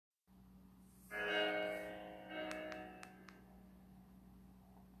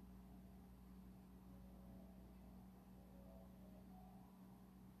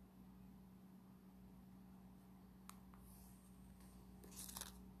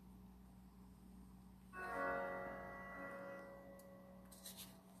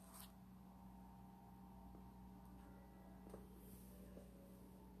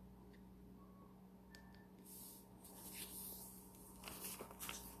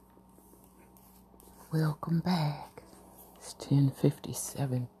Welcome back. It's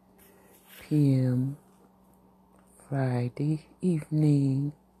 10:57 p.m. Friday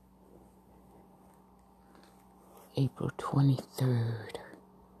evening, April 23rd.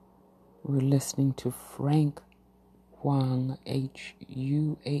 We're listening to Frank Huang,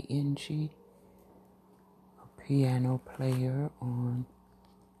 Huang, a piano player on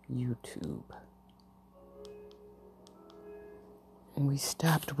YouTube. And we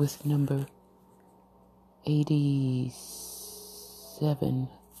stopped with number 87,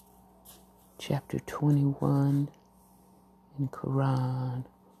 chapter 21 in Quran,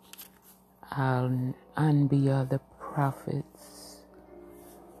 Al-Anbiya, the prophets.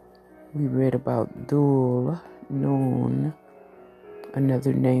 We read about Dhul Nun,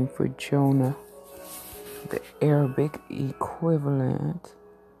 another name for Jonah, the Arabic equivalent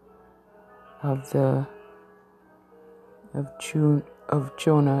of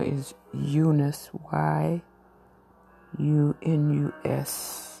Jonah is Yunus, Y-U-N-U-S,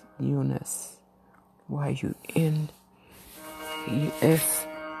 Yunus, Y-U-N-U-S,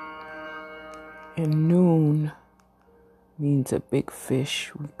 and Noon means a big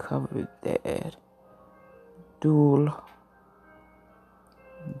fish. We covered that. Dhul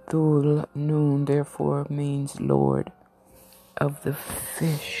Noon, therefore, means Lord of the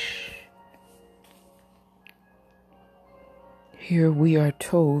fish. Here we are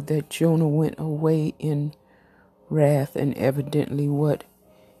told that Jonah went away in wrath, and evidently what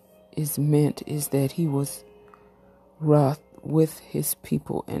is meant is that he was wroth with his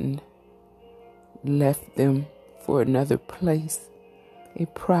people and left them for another place. A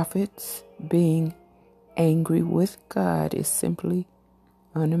prophet's being angry with God is simply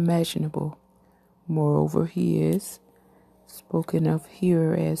unimaginable. Moreover, he is spoken of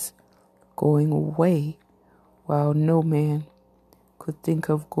here as going away, while no man could think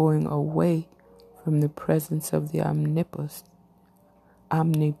of going away from the presence of the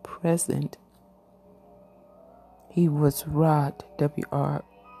omnipresent. He was wroth, W-R-O-T-H,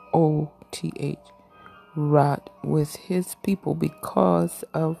 wroth with his people because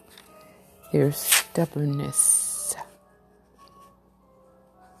of their stubbornness.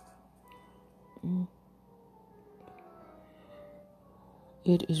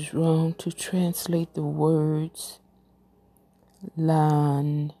 It is wrong to translate the words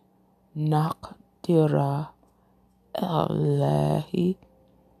Lan naqdira alayhi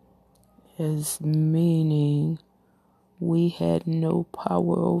as meaning we had no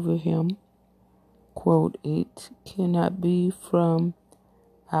power over him. Quote, it cannot be from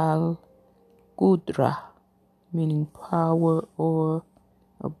al-qudra, meaning power or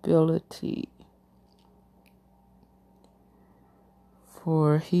ability.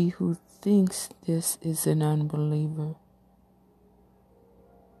 For he who thinks this is an unbeliever.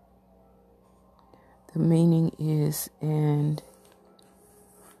 The meaning is, and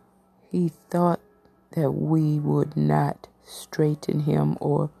he thought that we would not straighten him,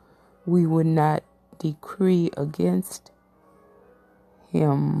 or we would not decree against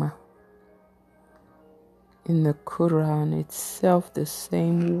him. In the Quran itself, the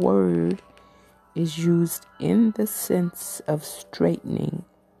same word is used in the sense of straightening.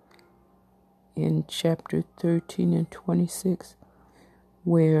 In chapter 13 and 26,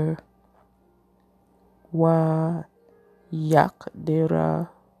 where wa yaqdiru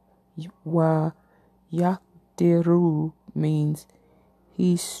means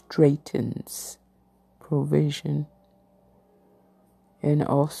he straightens provision. And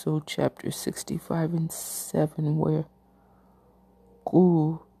also chapter 65 and 7, where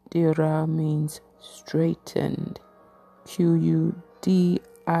qudira means straightened, Qudira,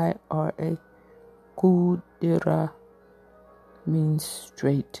 qudira means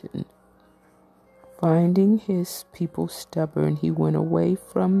straightened. Finding his people stubborn, he went away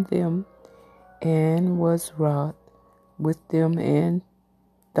from them and was wroth with them and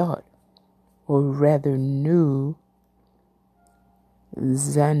thought, or rather knew,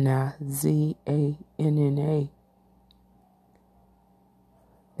 Zanna, Z-A-N-N-A,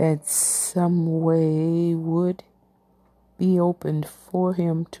 that some way would be opened for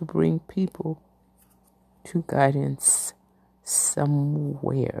him to bring people to guidance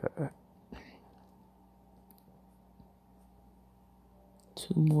somewhere.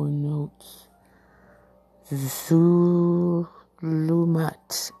 Two more notes. Zulumat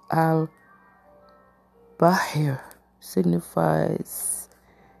al-Bahir signifies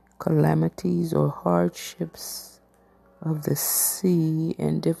calamities or hardships of the sea,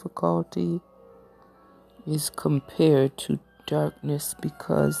 and difficulty is compared to darkness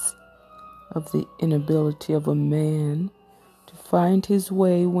because of the inability of a man to find his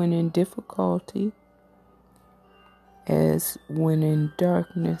way when in difficulty as when in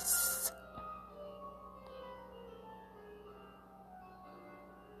darkness.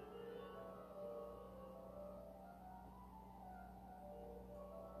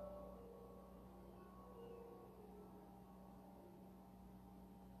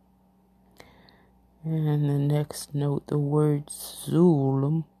 And the next note, the word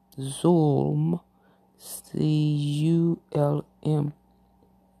zulm, C-U-L-M,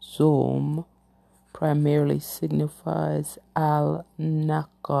 zulm, primarily signifies al-naqs,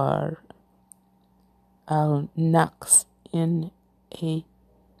 N-A-Q-S,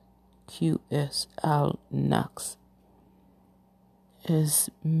 al-naqs, as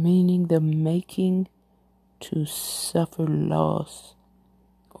meaning the making to suffer loss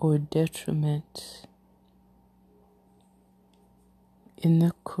or detriment. In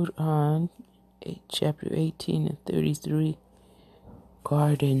the Quran, chapter 18 and 33,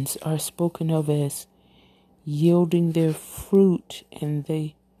 gardens are spoken of as yielding their fruit, and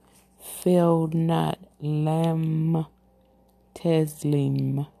they failed not. Lam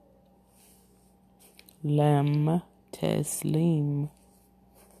Taslim.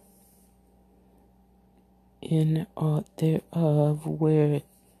 In aught thereof, where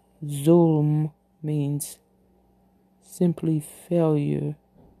zulm means simply failure.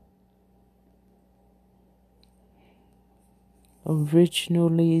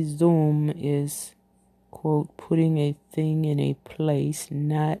 Originally, zulm is, quote, putting a thing in a place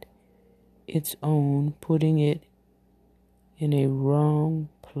not its own, putting it in a wrong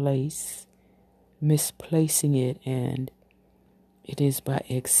place, misplacing it, and it is by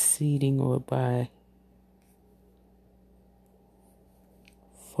exceeding or by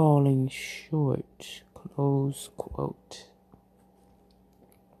falling short, close quote.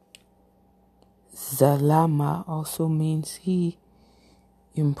 Zalama also means he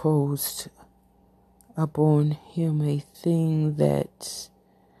imposed upon him a thing that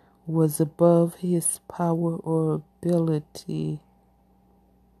was above his power or ability.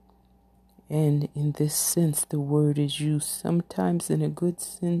 And in this sense, the word is used sometimes in a good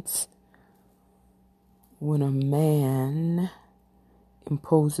sense when a man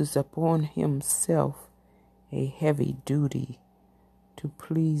imposes upon himself a heavy duty to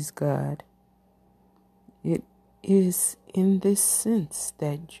please God. It is in this sense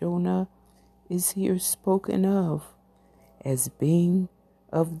that Jonah is here spoken of as being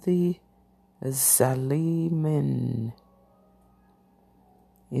of the Zalimin,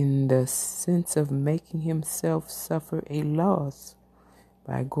 in the sense of making himself suffer a loss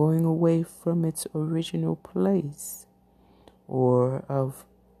by going away from its original place, or of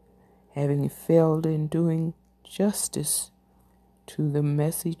having failed in doing justice to the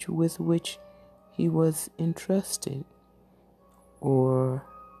message with which he was entrusted, or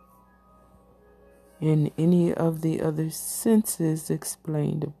in any of the other senses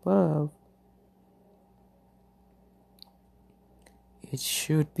explained above. It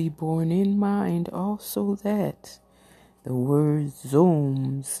should be borne in mind also that the word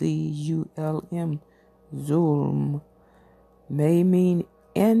zulm, Z-U-L-M, zulm, may mean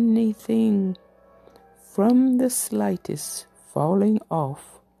anything from the slightest falling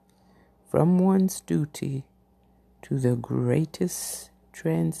off from one's duty to the greatest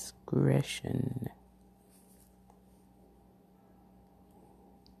transgression.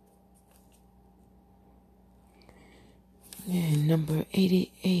 And number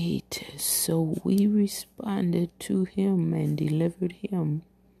 88, so we responded to him and delivered him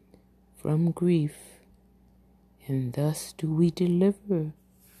from grief, and thus do we deliver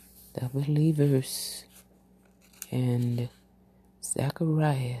the believers. And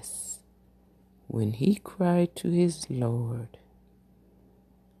Zacharias, when he cried to his Lord,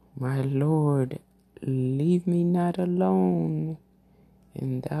 my Lord, leave me not alone,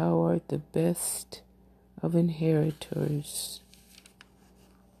 and thou art the best of inheritors.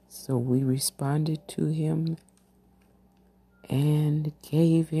 So we responded to him and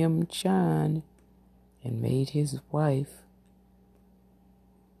gave him John and made his wife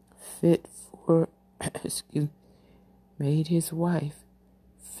fit for made his wife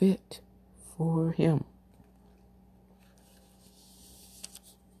fit for him.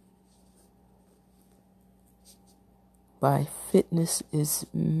 By fitness is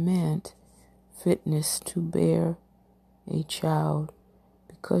meant fitness to bear a child,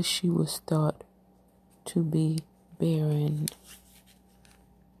 because she was thought to be barren.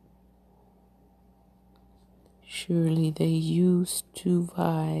 Surely they used to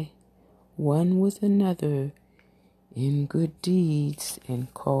vie one with another in good deeds,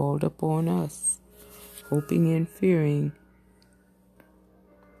 and called upon us, hoping and fearing.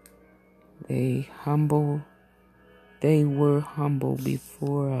 They humble they were humble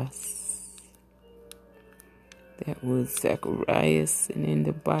before us. That was Zacharias, and in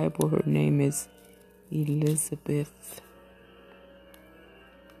the Bible her name is Elizabeth.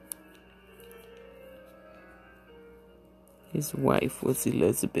 His wife was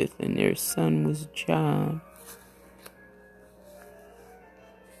Elizabeth, and their son was John.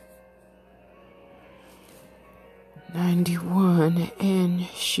 "91, and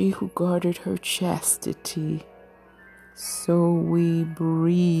she who guarded her chastity, so we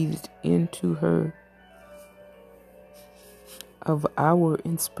breathed into her of our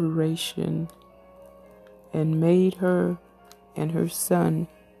inspiration, and made her and her son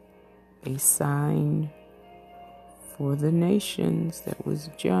a sign for the nations." That was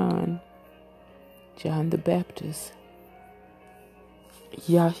John the Baptist.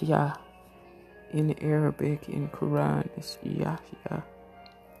 Yahya in Arabic, in Quran, is Yahya.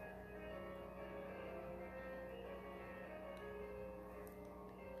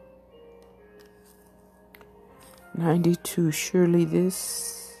 "92, surely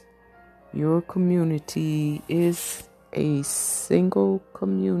this, your community, is a single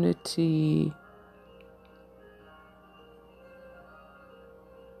community.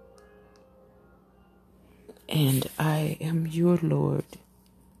 And I am your Lord,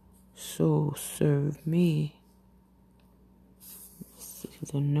 so serve me." See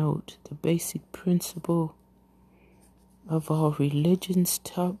the note. The basic principle of all religions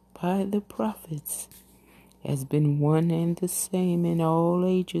taught by the prophets has been one and the same in all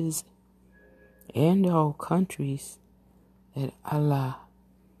ages and all countries, that Allah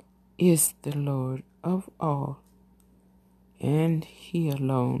is the Lord of all, and He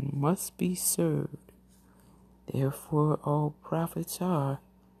alone must be served. Therefore all prophets are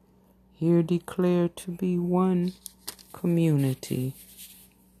here declared to be one community.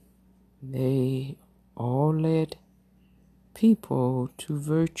 They all led people to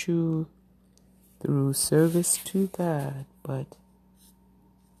virtue through service to God, but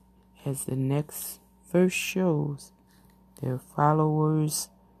as the next verse shows, their followers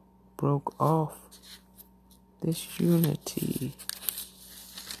broke off this unity.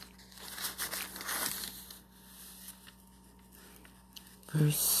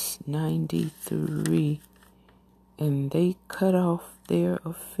 Verse 93, and they cut off their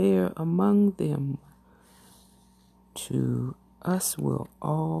affair among them. To us will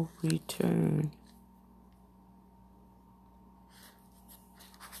all return.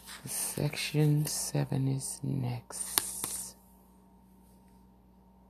 Section 7 is next.